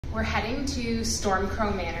We're heading to Storm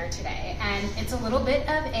Crow Manor today, and it's a little bit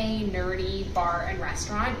of a nerdy bar and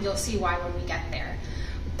restaurant. You'll see why when we get there.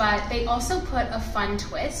 But they also put a fun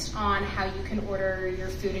twist on how you can order your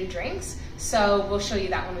food and drinks, so we'll show you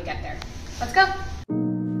that when we get there. Let's go!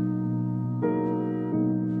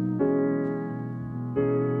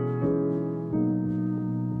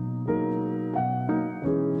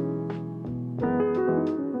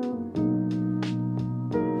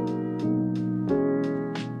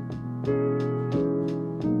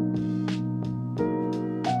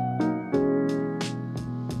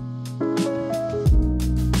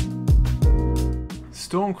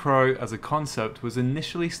 Storm Crow as a concept was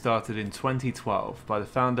initially started in 2012 by the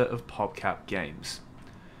founder of PopCap Games.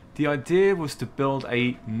 The idea was to build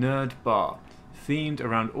a nerd bar themed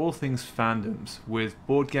around all things fandoms, with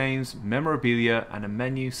board games, memorabilia, and a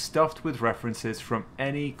menu stuffed with references from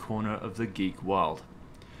any corner of the geek world.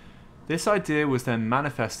 This idea was then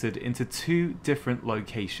manifested into 2 different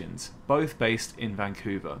locations, both based in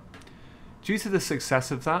Vancouver. Due to the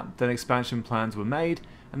success of that, then expansion plans were made,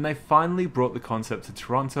 and they finally brought the concept to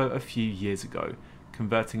Toronto a few years ago,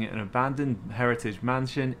 converting it an abandoned heritage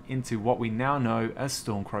mansion into what we now know as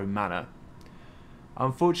Storm Crow Manor.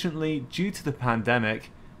 Unfortunately, due to the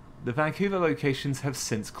pandemic, the Vancouver locations have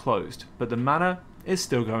since closed, but the manor is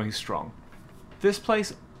still going strong. This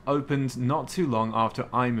place opened not too long after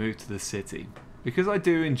I moved to the city. Because I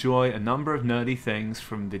do enjoy a number of nerdy things,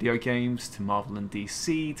 from video games to Marvel and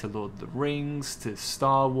DC to Lord of the Rings to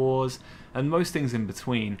Star Wars and most things in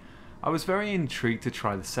between, I was very intrigued to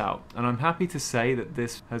try this out, and I'm happy to say that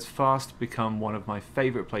this has fast become one of my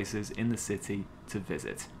favourite places in the city to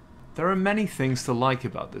visit. There are many things to like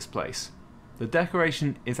about this place. The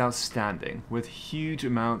decoration is outstanding, with huge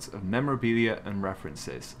amounts of memorabilia and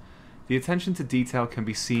references. The attention to detail can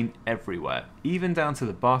be seen everywhere, even down to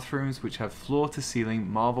the bathrooms, which have floor-to-ceiling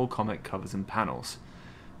Marvel comic covers and panels.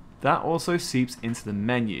 That also seeps into the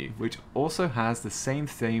menu, which also has the same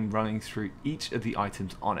theme running through each of the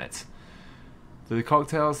items on it. The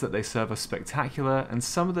cocktails that they serve are spectacular, and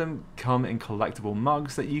some of them come in collectible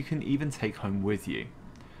mugs that you can even take home with you.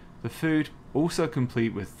 The food, also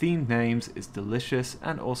complete with themed names, is delicious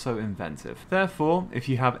and also inventive. Therefore, if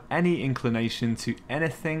you have any inclination to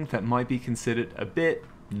anything that might be considered a bit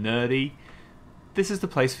nerdy, this is the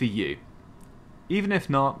place for you. Even if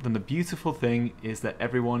not, then the beautiful thing is that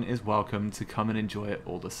everyone is welcome to come and enjoy it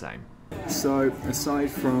all the same. So,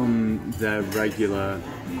 aside from their regular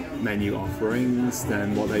menu offerings,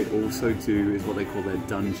 then what they also do is what they call their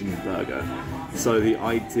Dungeon Burger. So the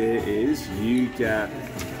idea is you get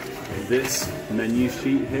this menu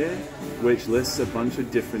sheet here, which lists a bunch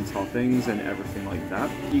of different toppings and everything like that.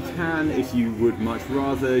 You can, if you would much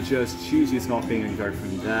rather, just choose your topping and go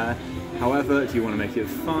from there. However, if you want to make it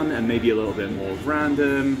fun and maybe a little bit more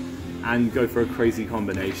random and go for a crazy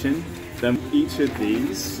combination, then each of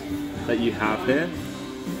these that you have here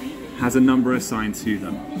has a number assigned to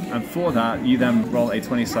them. And for that, you then roll a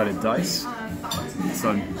 20-sided dice,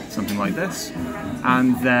 so something like this,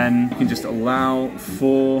 and then you can just allow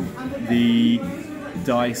for the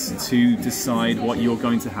dice to decide what you're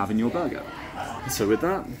going to have in your burger. So with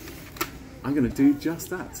that, I'm going to do just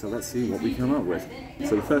that. So let's see what we come up with.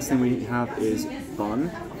 So the first thing we have is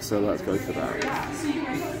bun, so let's go for that.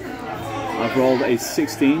 I've rolled a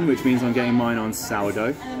 16, which means I'm getting mine on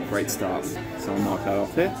sourdough. Great start. So I'll mark that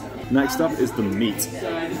off here. Next up is the meat.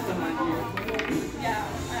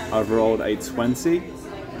 I've rolled a 20.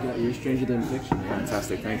 Yeah, you're stranger than fiction.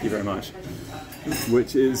 Fantastic, thank you very much.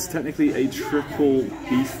 Which is technically a triple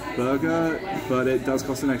beef burger, but it does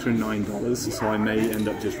cost an extra $9, so I may end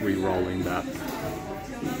up just re-rolling that.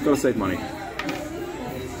 Gotta save money.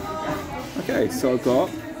 Okay, so I've got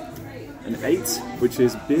an 8, which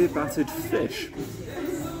is beer battered fish.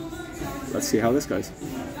 Let's see how this goes.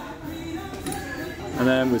 And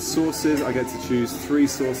then with sauces, I get to choose 3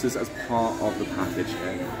 sauces as part of the package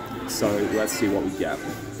here. So let's see what we get.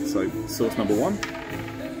 So sauce number 1,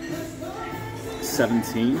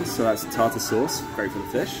 17, so that's tartar sauce, great for the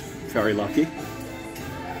fish, very lucky.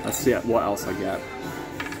 Let's see what else I get.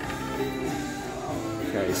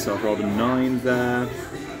 Okay, so I've rolled a 9 there.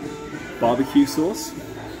 Barbecue sauce,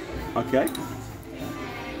 okay.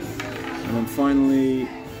 And then finally,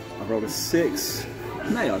 I've rolled a 6,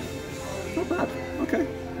 mayo, not bad, okay.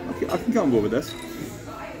 I can get on board with this.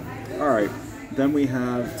 Alright. Then we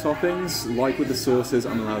have toppings, like with the sauces,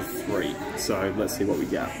 I'm allowed 3. So let's see what we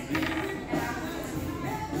get.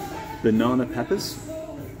 Banana peppers.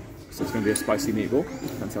 So it's going to be a spicy meatball.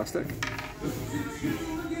 Fantastic.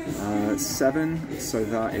 7, so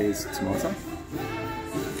that is tomato.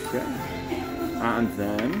 Okay. And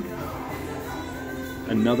then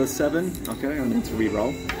Another 7. Okay, I need to re-roll.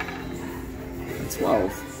 And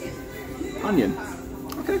 12. Onion.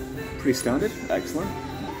 Okay, pretty standard. Excellent.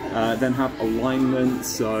 Then have alignment,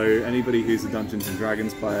 so anybody who's a Dungeons and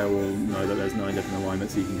Dragons player will know that there's 9 different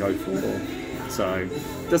alignments you can go for. So,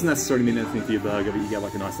 it doesn't necessarily mean anything for your burger, but you get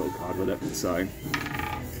like a nice little card with it. So,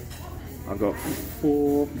 I've got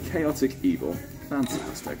 4 Chaotic Evil.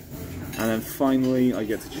 Fantastic. And then finally, I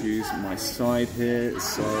get to choose my side here,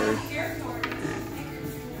 so...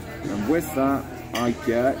 And with that, I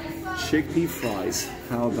get chickpea fries.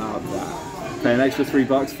 How about that? Pay an extra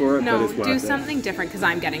 $3 for it, but it's worth it. No, do something different because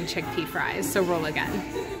I'm getting chickpea fries, so roll again.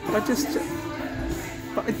 But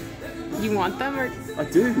you want them or? I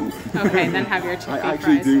do. Okay, then have your chickpea fries. I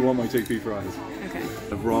actually do want my chickpea fries. Okay.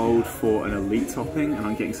 I've rolled for an elite topping and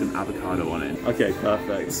I'm getting some avocado on it. Okay,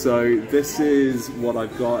 perfect. So this is what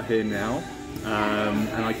I've got here now.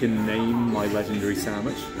 And I can name my legendary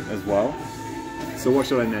sandwich as well. So what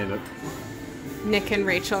should I name it? Nick and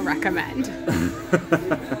Rachel recommend.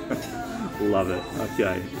 Love it.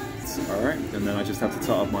 Okay. Alright, and then I just have to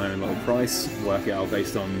tot up my own little price, work it out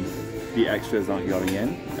based on the extras I'm going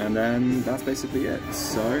in, and then that's basically it.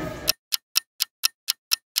 So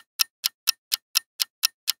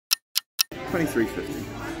 $23.50.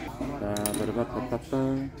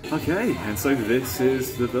 Okay, and so this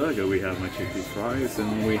is the burger. We have my chickpea fries,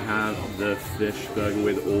 and we have the fish burger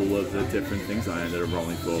with all of the different things I ended up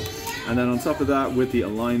rolling for. And then on top of that, with the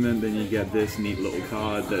alignment, then you get this neat little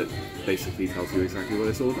card that basically tells you exactly what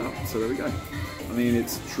it's all about. So there we go. I mean,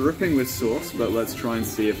 it's dripping with sauce, but let's try and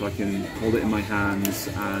see if I can hold it in my hands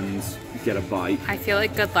and get a bite. I feel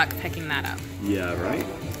like good luck picking that up. Yeah, right?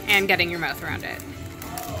 And getting your mouth around it.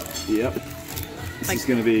 Yep. This is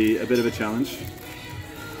going to be a bit of a challenge.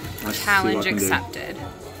 Challenge accepted.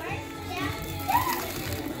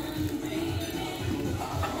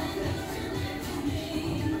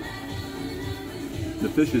 The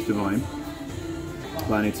fish is divine,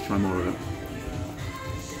 but I need to try more of it.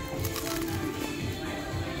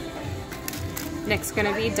 Nick's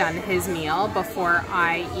gonna be done his meal before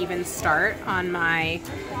I even start on my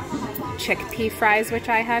chickpea fries, which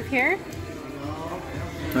I have here.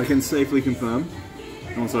 I can safely confirm,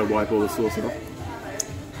 once I wipe all the sauce off,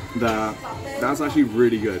 that that's actually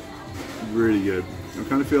really good. Really good. I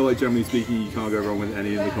kind of feel like, generally speaking, you can't go wrong with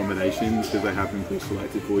any of the combinations because they have been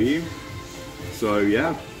pre-selected for you. So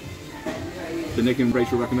yeah, the Nick and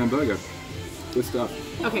Rachel recommend burger. Good stuff.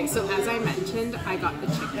 Okay, so as I mentioned, I got the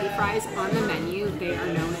chickpea fries on the menu. They are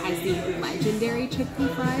known as the legendary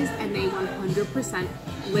chickpea fries, and they 100%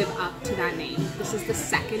 live up to that name. This is the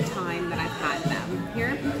second time that I've had them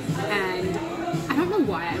here, and I don't know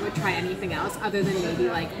why I would try anything else other than maybe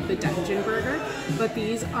like the Dungeon Burger, but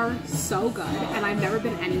these are so good, and I've never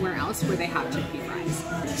been anywhere else where they have chickpea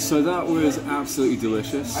fries. So that was absolutely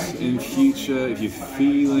delicious. In future, if you're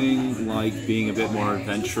feeling like being a bit more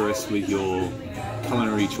adventurous with your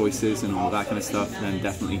culinary choices and all that kind of stuff, then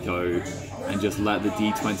definitely go and just let the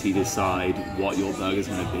D20 decide what your burger's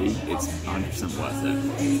going to be. It's 100% worth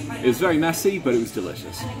it. It was very messy, but it was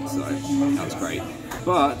delicious, so that was great.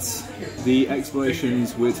 But the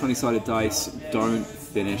explorations with 20-sided dice don't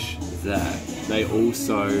finish there. They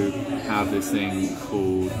also have this thing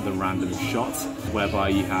called the random shot, whereby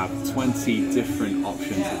you have 20 different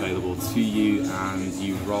options available to you, and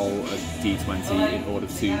you roll a d20 in order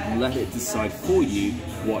to let it decide for you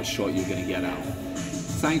what shot you're going to get out.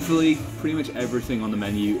 Thankfully, pretty much everything on the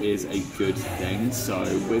menu is a good thing, so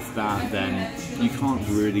with that then you can't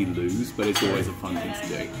really lose, but it's always a fun thing to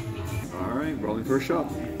do. Alright, rolling for a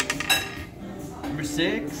shot. Number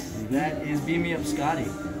 6, that is Beam Me Up Scotty.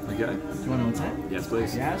 Okay. Do you want to know what's that? Yes,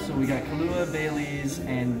 please. Yeah, so we got Kahlua, Bailey's,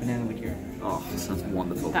 and banana liqueur. Oh, that sounds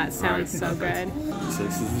wonderful. That sounds so good. 6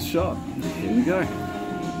 is the shot. Here we go.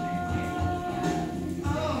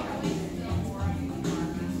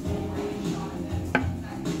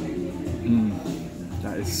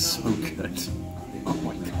 That is so good. Oh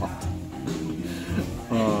my god.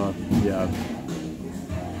 Oh, yeah.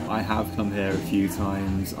 I have come here a few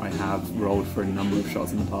times. I have rolled for a number of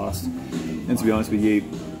shots in the past. And to be honest with you,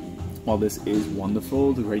 while this is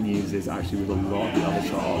wonderful, the great news is actually with a lot of the other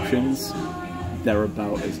shot options, they're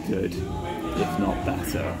about as good, if not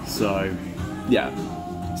better. So, yeah,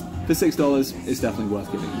 for $6, it's definitely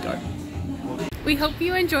worth giving it a go. We hope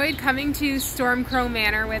you enjoyed coming to Storm Crow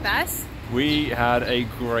Manor with us. We had a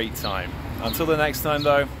great time. Until the next time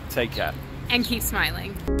though, take care. And keep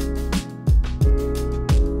smiling.